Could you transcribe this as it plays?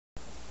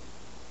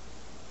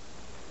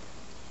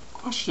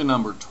Question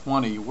number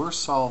 20, we're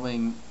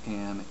solving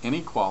an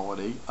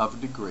inequality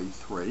of degree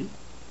 3.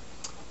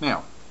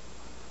 Now,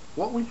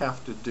 what we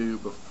have to do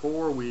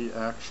before we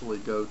actually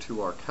go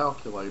to our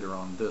calculator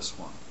on this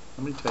one,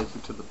 let me take you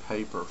to the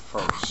paper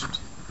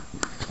first.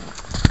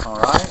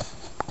 Alright?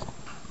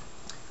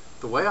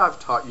 The way I've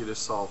taught you to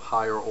solve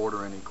higher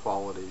order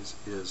inequalities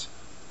is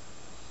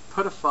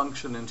put a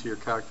function into your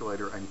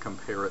calculator and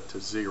compare it to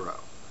 0.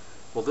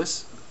 Well,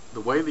 the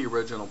way the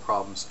original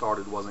problem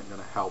started wasn't going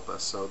to help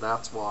us, so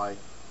that's why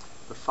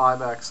the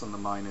 5x and the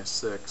minus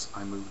 6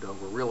 I moved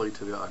over really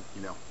to the,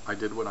 I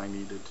did what I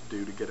needed to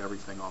do to get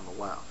everything on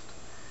the left.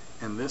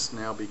 And this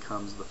now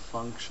becomes the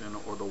function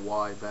or the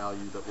y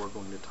value that we're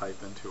going to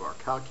type into our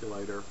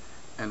calculator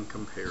and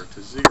compare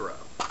to 0.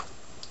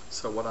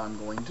 So what I'm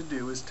going to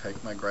do is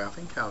take my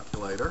graphing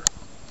calculator.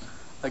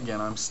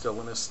 Again, I'm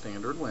still in a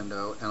standard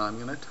window, and I'm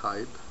going to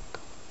type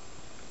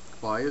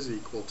y is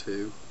equal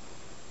to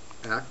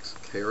x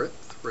caret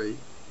 3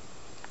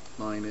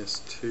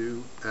 minus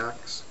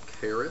 2x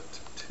caret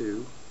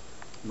 2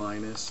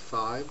 minus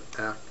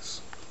 5x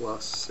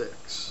plus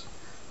 6.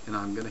 And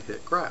I'm going to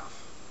hit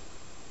graph.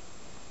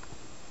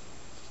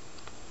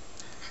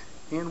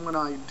 And when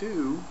I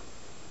do,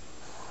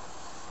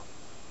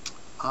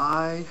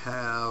 I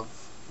have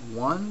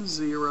 1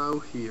 0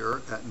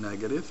 here at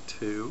negative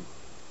 2.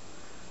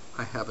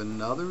 I have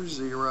another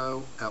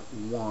 0 at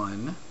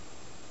 1.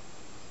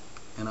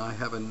 And I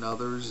have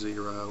another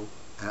 0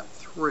 at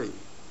 3.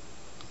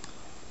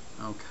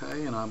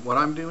 Okay, and what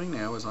I'm doing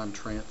now is I'm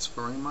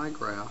transferring my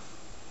graph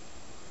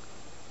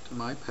to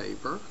my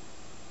paper.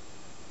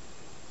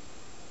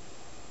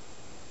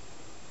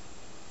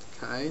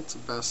 Okay, it's the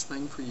best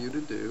thing for you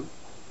to do.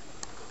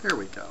 There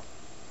we go.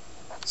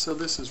 So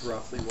this is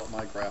roughly what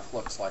my graph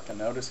looks like. And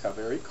notice how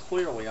very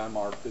clearly I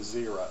mark the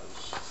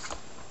zeros.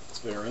 It's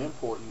very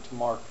important to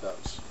mark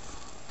those.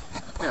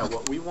 Now,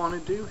 what we want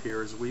to do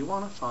here is we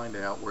want to find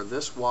out where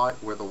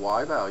the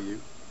y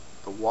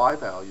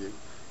value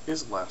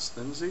is less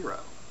than 0.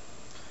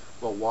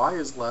 Well, y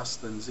is less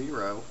than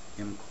 0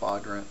 in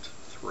quadrant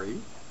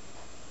 3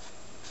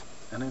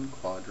 and in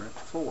quadrant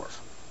 4.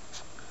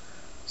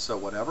 So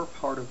whatever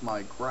part of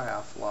my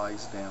graph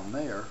lies down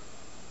there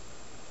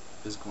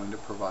is going to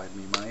provide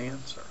me my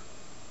answer.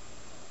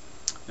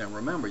 Now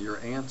remember, your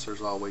answer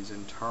is always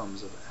in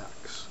terms of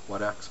x.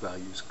 What x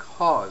values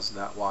cause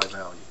that y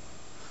value.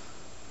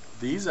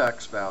 These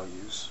x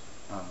values,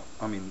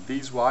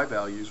 these y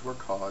values were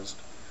caused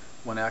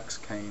when x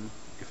came,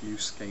 if you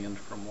scanned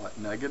from what,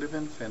 negative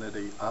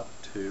infinity up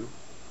to,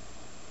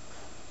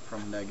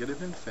 from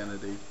negative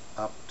infinity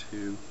up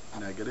to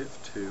negative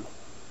 2.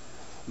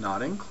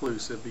 Not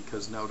inclusive,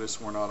 because notice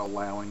we're not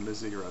allowing the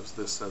zeros.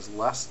 This says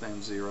less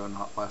than 0,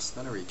 not less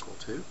than or equal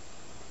to.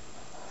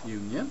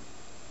 Union.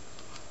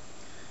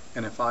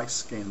 And if I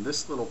scan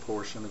this little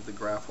portion of the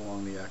graph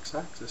along the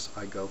x-axis,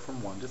 I go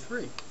from 1 to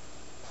 3.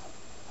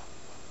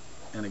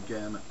 And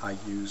again, I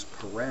use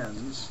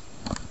parens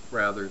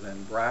rather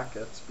than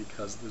brackets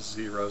because the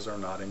zeros are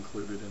not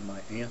included in my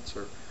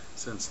answer,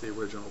 since the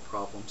original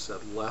problem said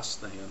less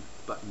than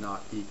but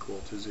not equal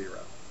to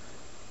 0.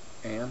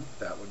 And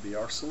that would be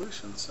our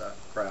solution set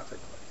graphically.